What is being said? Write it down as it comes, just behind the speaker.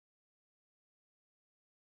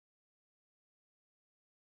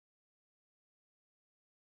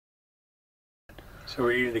So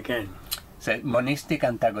read it again. So monistic,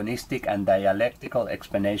 antagonistic, and dialectical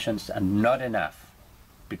explanations are not enough,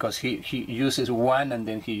 because he uses one and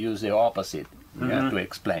then he uses the opposite to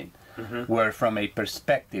explain. Where from a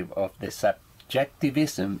perspective of the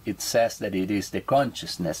subjectivism, it says that it is the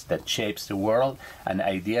consciousness that shapes the world, and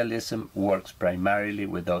idealism works primarily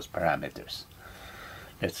with those parameters.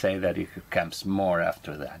 Let's say that it comes more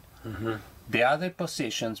after that. The other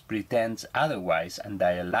positions pretends otherwise and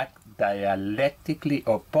dialectically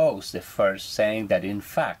oppose the first, saying that in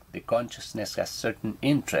fact the consciousness has certain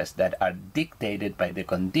interests that are dictated by the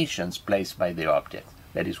conditions placed by the object.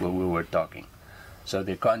 That is what we were talking. So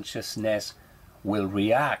the consciousness will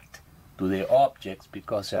react to the objects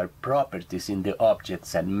because there are properties in the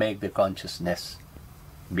objects that make the consciousness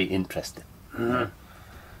be interested.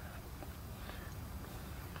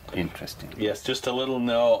 Interesting. Yes, just a little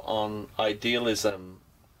note on idealism.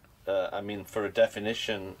 I mean, for a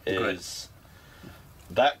definition, is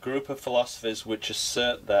that group of philosophers which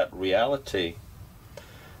assert that reality,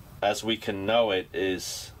 as we can know it,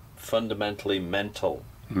 is fundamentally mental.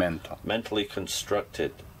 Mentally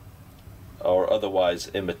constructed, or otherwise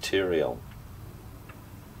immaterial.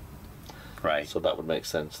 Right. So that would make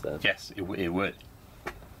sense then. Yes, it would.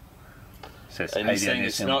 Says And he's saying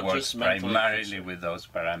it's idealism not works just mentally primarily with those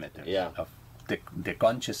parameters. Yeah. Of the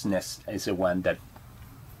consciousness is the one that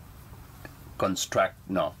construct.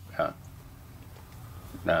 No,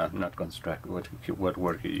 not construct. What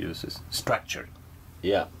word he uses? Structure.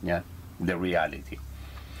 Yeah. Yeah. The reality.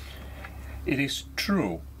 It is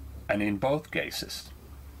true, and in both cases,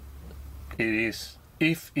 it is.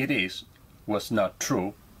 If it was not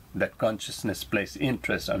true, that consciousness places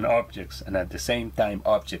interest on objects, and at the same time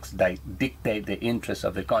objects dictate the interest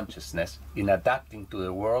of the consciousness, in adapting to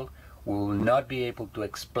the world, we will not be able to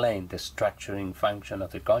explain the structuring function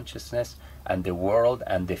of the consciousness and the world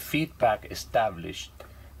and the feedback established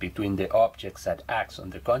between the objects that acts on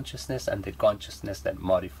the consciousness and the consciousness that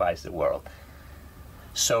modifies the world.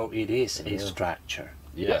 So it is a structure.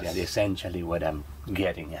 Yes. That's essentially what I'm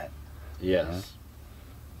getting at. Yes.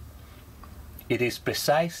 It is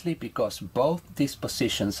precisely because both these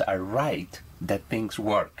positions are right that things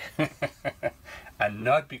work, and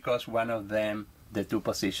not because one of them, the two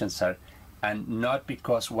positions are, and not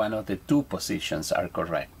because one of the two positions are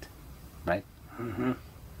correct, right?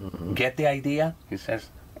 Get the idea? He says,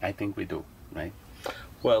 I think we do, right?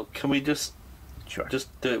 Well, can we just Sure.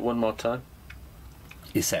 do it one more time?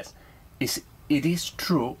 He says, it is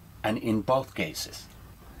true, and in both cases.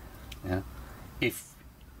 Yeah?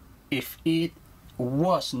 If it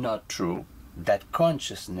was not true that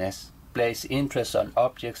consciousness place interest on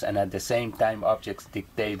objects and at the same time objects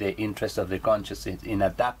dictate the interest of the consciousness in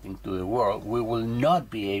adapting to the world, we will not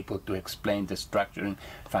be able to explain the structuring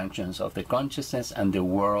functions of the consciousness and the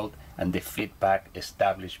world and the feedback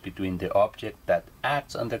established between the object that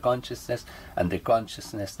acts on the consciousness and the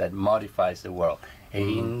consciousness that modifies the world. An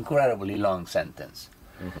incredibly long sentence.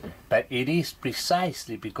 But it is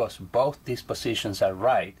precisely because both these positions are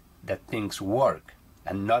right that things work,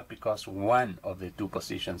 and not because one of the two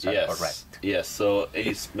positions are correct. Yes, so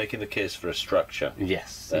he's making the case for a structure.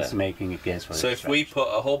 Yes, he's making a case for a So if we put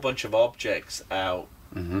a whole bunch of objects out,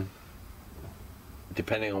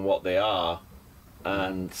 depending on what they are,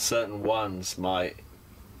 and certain ones might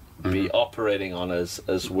be operating on us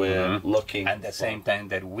as we're looking... At the same time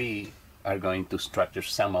that we are going to structure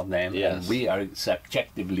some of them, Yes. and we are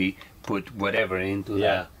subjectively put whatever into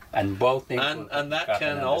that. And both things and that happen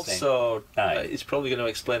can at the also, same time. he's probably going to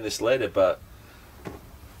explain this later, but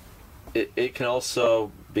it can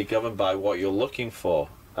also be governed by what you're looking for.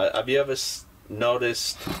 Have you ever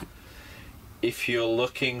noticed if you're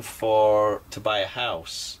looking to buy a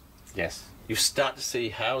house, Yes. you start to see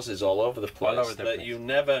houses all over the place over the that place. you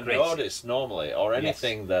never Crazy. notice normally, or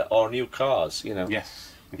anything or new cars, you know. Yes.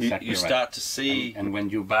 Exactly you right. start to see... And when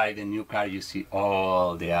you buy the new car, you see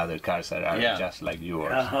all the other cars that are just like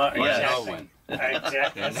yours. Or Exactly. no one.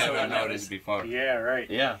 Exactly. You never noticed before. Yeah, right.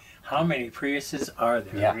 Yeah. How many Priuses are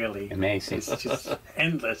there, Yeah, really? amazing. It's just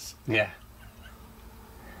endless. Yeah.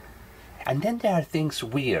 And then there are things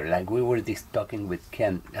weird, like we were talking with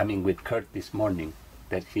Kurt this morning,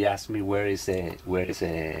 that he asked me where is the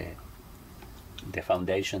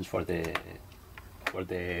foundations for the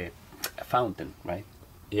fountain, right?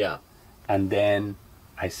 Yeah. And then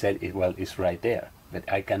I said, it's right there, but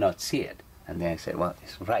I cannot see it. And then I said, well,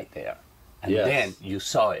 it's right there. And then you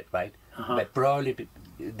saw it, right? But probably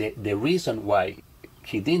the reason why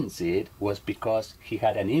he didn't see it was because he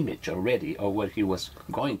had an image already of what he was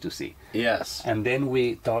going to see. Yes. And then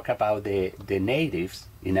we talk about the natives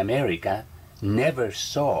in America never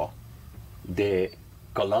saw the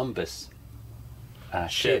Columbus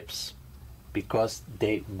ships, because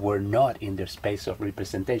they were not in their space of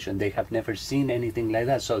representation. They have never seen anything like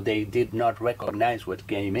that, so they did not recognize what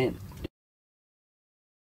came in.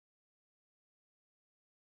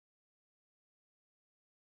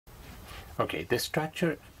 Okay, the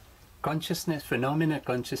structure, consciousness, phenomena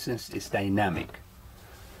consciousness is dynamic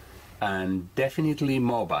and definitely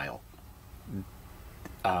mobile.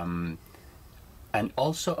 And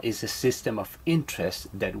also is a system of interest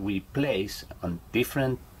that we place on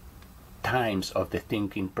different times of the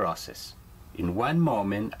thinking process. In one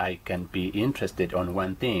moment I can be interested on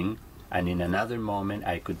one thing, and in another moment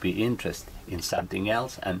I could be interested in something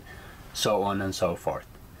else, and so on and so forth.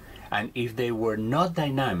 And if they were not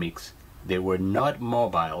dynamics, they were not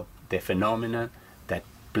mobile, the phenomena that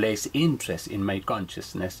place interest in my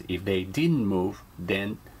consciousness, if they didn't move,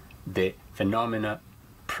 then the phenomena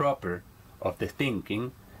proper of the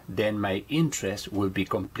thinking, then my interest will be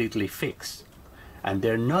completely fixed. And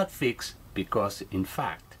they're not fixed because, in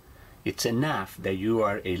fact, it's enough that you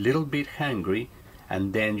are a little bit hungry,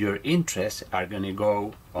 and then your interests are going to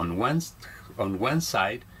go on one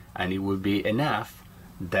side, and it will be enough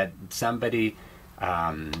that somebody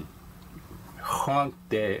honk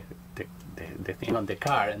the thing on the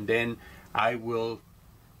car, and then I will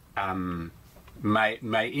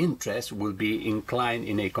my interest will be inclined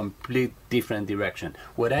in a complete different direction.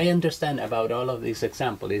 What I understand about all of these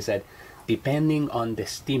examples is that depending on the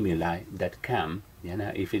stimuli that come, you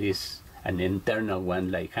know, if it is an internal one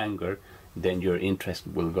like hunger, then your interest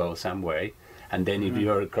will go some way. And then if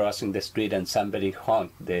you're crossing the street and somebody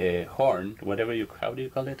honk the horn, whatever how do you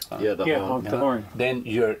call it? Yeah, the horn. Honk the horn. Then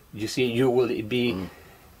you will be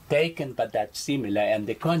taken by that stimuli, and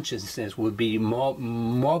the consciousness will be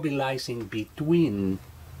mobilizing between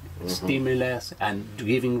stimulus and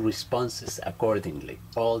giving responses accordingly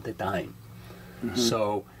all the time.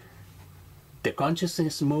 So the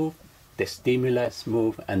consciousness move, the stimulus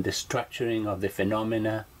move, and the structuring of the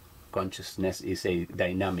phenomena consciousness is a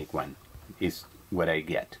dynamic one, is what I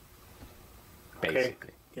get,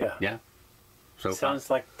 basically. Okay. Yeah. So sounds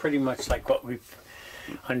like pretty much like what we've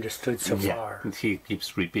understood so far. He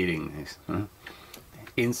keeps repeating this.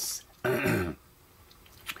 In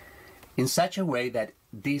such a way that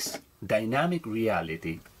this dynamic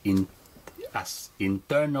reality, as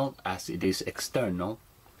internal as it is external,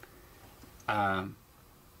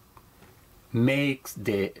 makes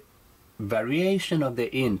the variation of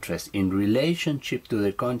the interest in relationship to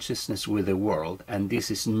the consciousness with the world, and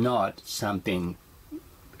this is not something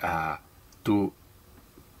too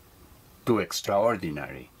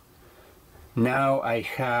extraordinary. Now I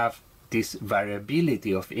have this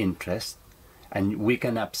variability of interest, and we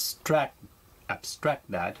can abstract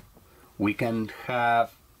that. We can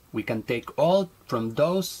take all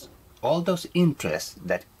those interests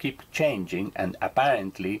that keep changing and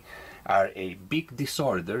apparently are a big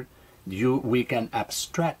disorder. We can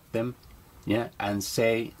abstract them, yeah, and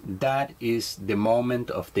say that is the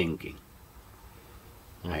moment of thinking.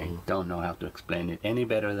 I don't know how to explain it any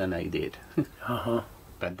better than I did.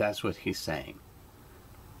 But that's what he's saying.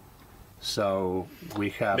 So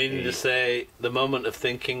we have... Meaning to say, the moment of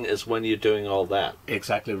thinking is when you're doing all that.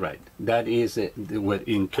 Exactly right. That is what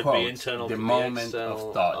in quotes, the moment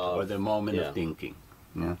of thought or the moment of thinking.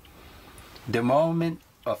 Yeah. The moment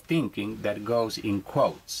of thinking that goes in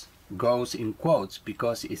quotes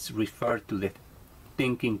because it's referred to the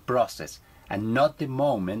thinking process, and not the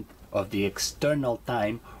moment of the external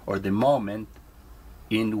time, or the moment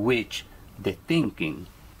in which the thinking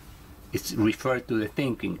is referred to the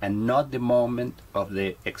thinking, and not the moment of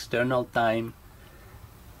the external time,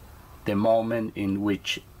 the moment in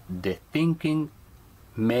which the thinking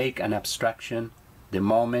make an abstraction, the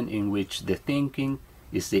moment in which the thinking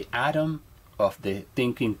is the atom of the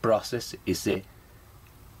thinking process, is the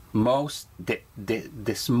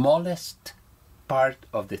smallest part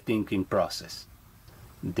of the thinking process.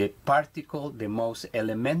 The particle, the most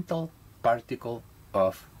elemental particle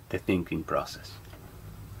of the thinking process.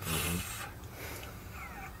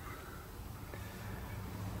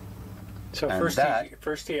 So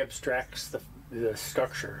first he abstracts the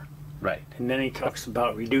structure, right, and then he talks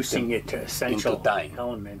about reducing it to essential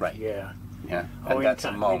element. Right. Yeah. Yeah. Oh, and that's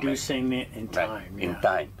a moment. Reducing it in time. Right. Yeah. In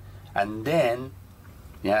time, and then,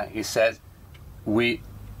 he says, we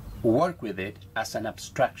work with it as an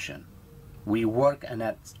abstraction. We work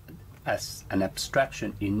as an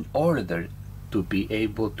abstraction in order to be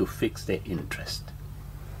able to fix the interest.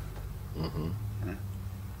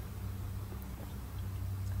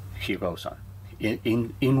 He goes on.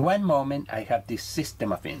 In one moment I have this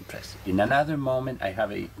system of interest. In another moment I have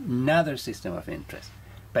another system of interest.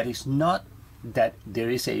 But it's not that there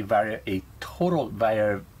is a total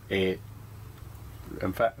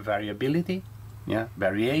variability,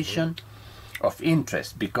 variation of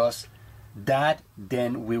interest, because that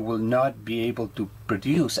then we will not be able to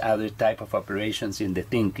produce other type of operations in the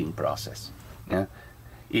thinking process. Yeah?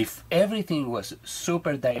 If everything was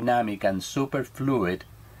super dynamic and super fluid,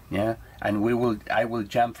 and I will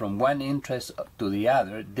jump from one interest to the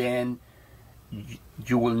other, then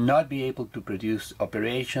you will not be able to produce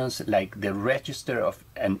operations like the register of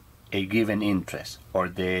a given interest, or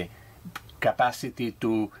the capacity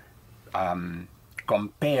to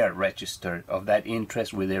compare register of that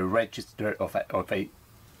interest with a register of a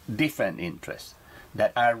different interest,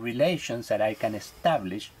 that are relations that I can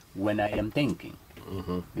establish when I am thinking.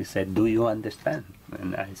 He said, "Do you understand?"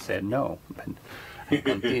 And I said, "No," but I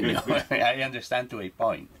continue. I understand to a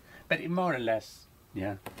point, but it more or less,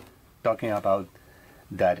 talking about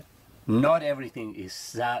that not everything is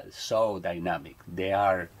so dynamic. They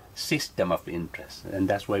are system of interest, and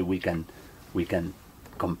that's why we can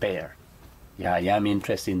compare. I am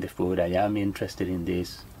interested in the food, I am interested in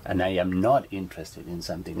this, and I am not interested in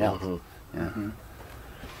something else.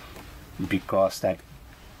 Because that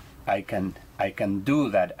I can do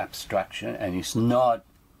that abstraction, and it's not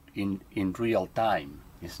in real time.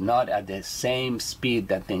 It's not at the same speed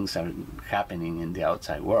that things are happening in the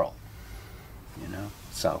outside world.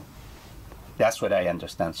 So that's what I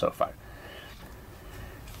understand so far.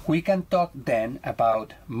 We can talk then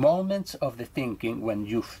about moments of the thinking when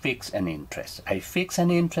you fix an interest. I fix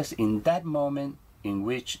an interest in that moment in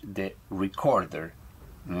which the recorder,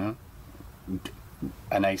 and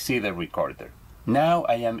I see the recorder. Now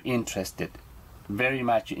I am interested very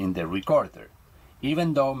much in the recorder.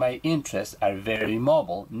 Even though my interests are very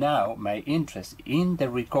mobile, now my interest in the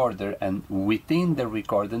recorder and within the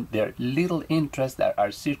recorder, there are little interests that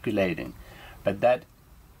are circulating. But that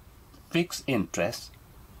fixed interest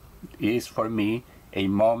is for me a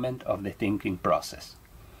moment of the thinking process.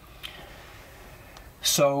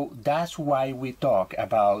 So that's why we talk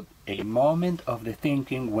about a moment of the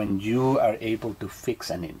thinking when you are able to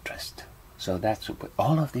fix an interest. So that's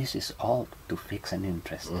all of this is all to fix an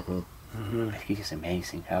interest. He is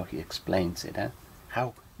amazing how he explains it,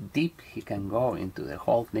 how deep he can go into the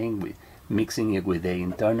whole thing, with mixing it with the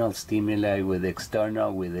internal stimuli, with the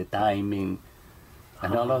external, with the timing,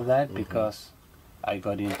 and all of that, because I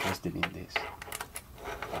got interested in this.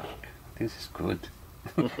 This is good.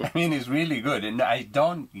 I mean, it's really good, and I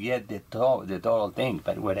don't get the total thing,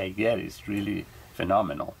 but what I get is really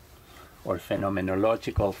phenomenal, or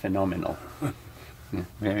phenomenological phenomenal.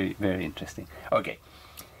 Very, very interesting. Okay,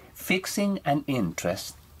 fixing an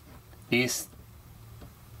interest is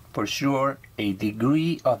for sure a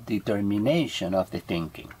degree of determination of the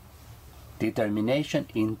thinking. Determination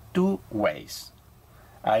in two ways.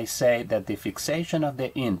 I say that the fixation of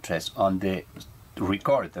the interest on the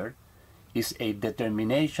recorder is a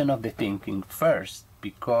determination of the thinking first,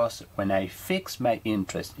 because when I fix my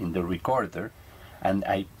interest in the recorder and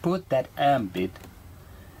I put that ambit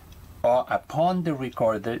upon the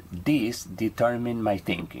recorder, this determines my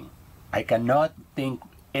thinking. I cannot think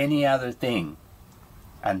any other thing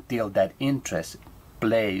until that interest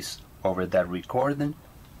plays over that recording,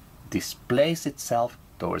 displays itself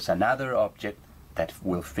towards another object that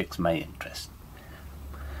will fix my interest.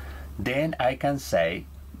 Then I can say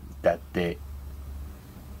that the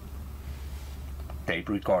tape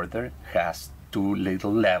recorder has two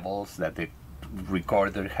little levels, that the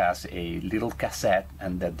recorder has a little cassette,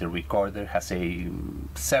 and that the recorder has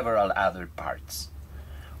several other parts.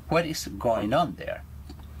 What is going on there?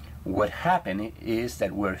 What happened is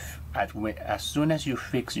that as soon as you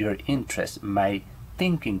fix your interest, my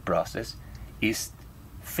thinking process is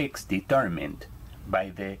fixed, determined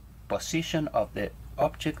by the position of the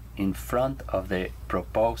object in front of the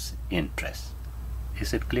proposed interest.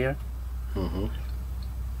 Is it clear?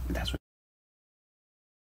 That's what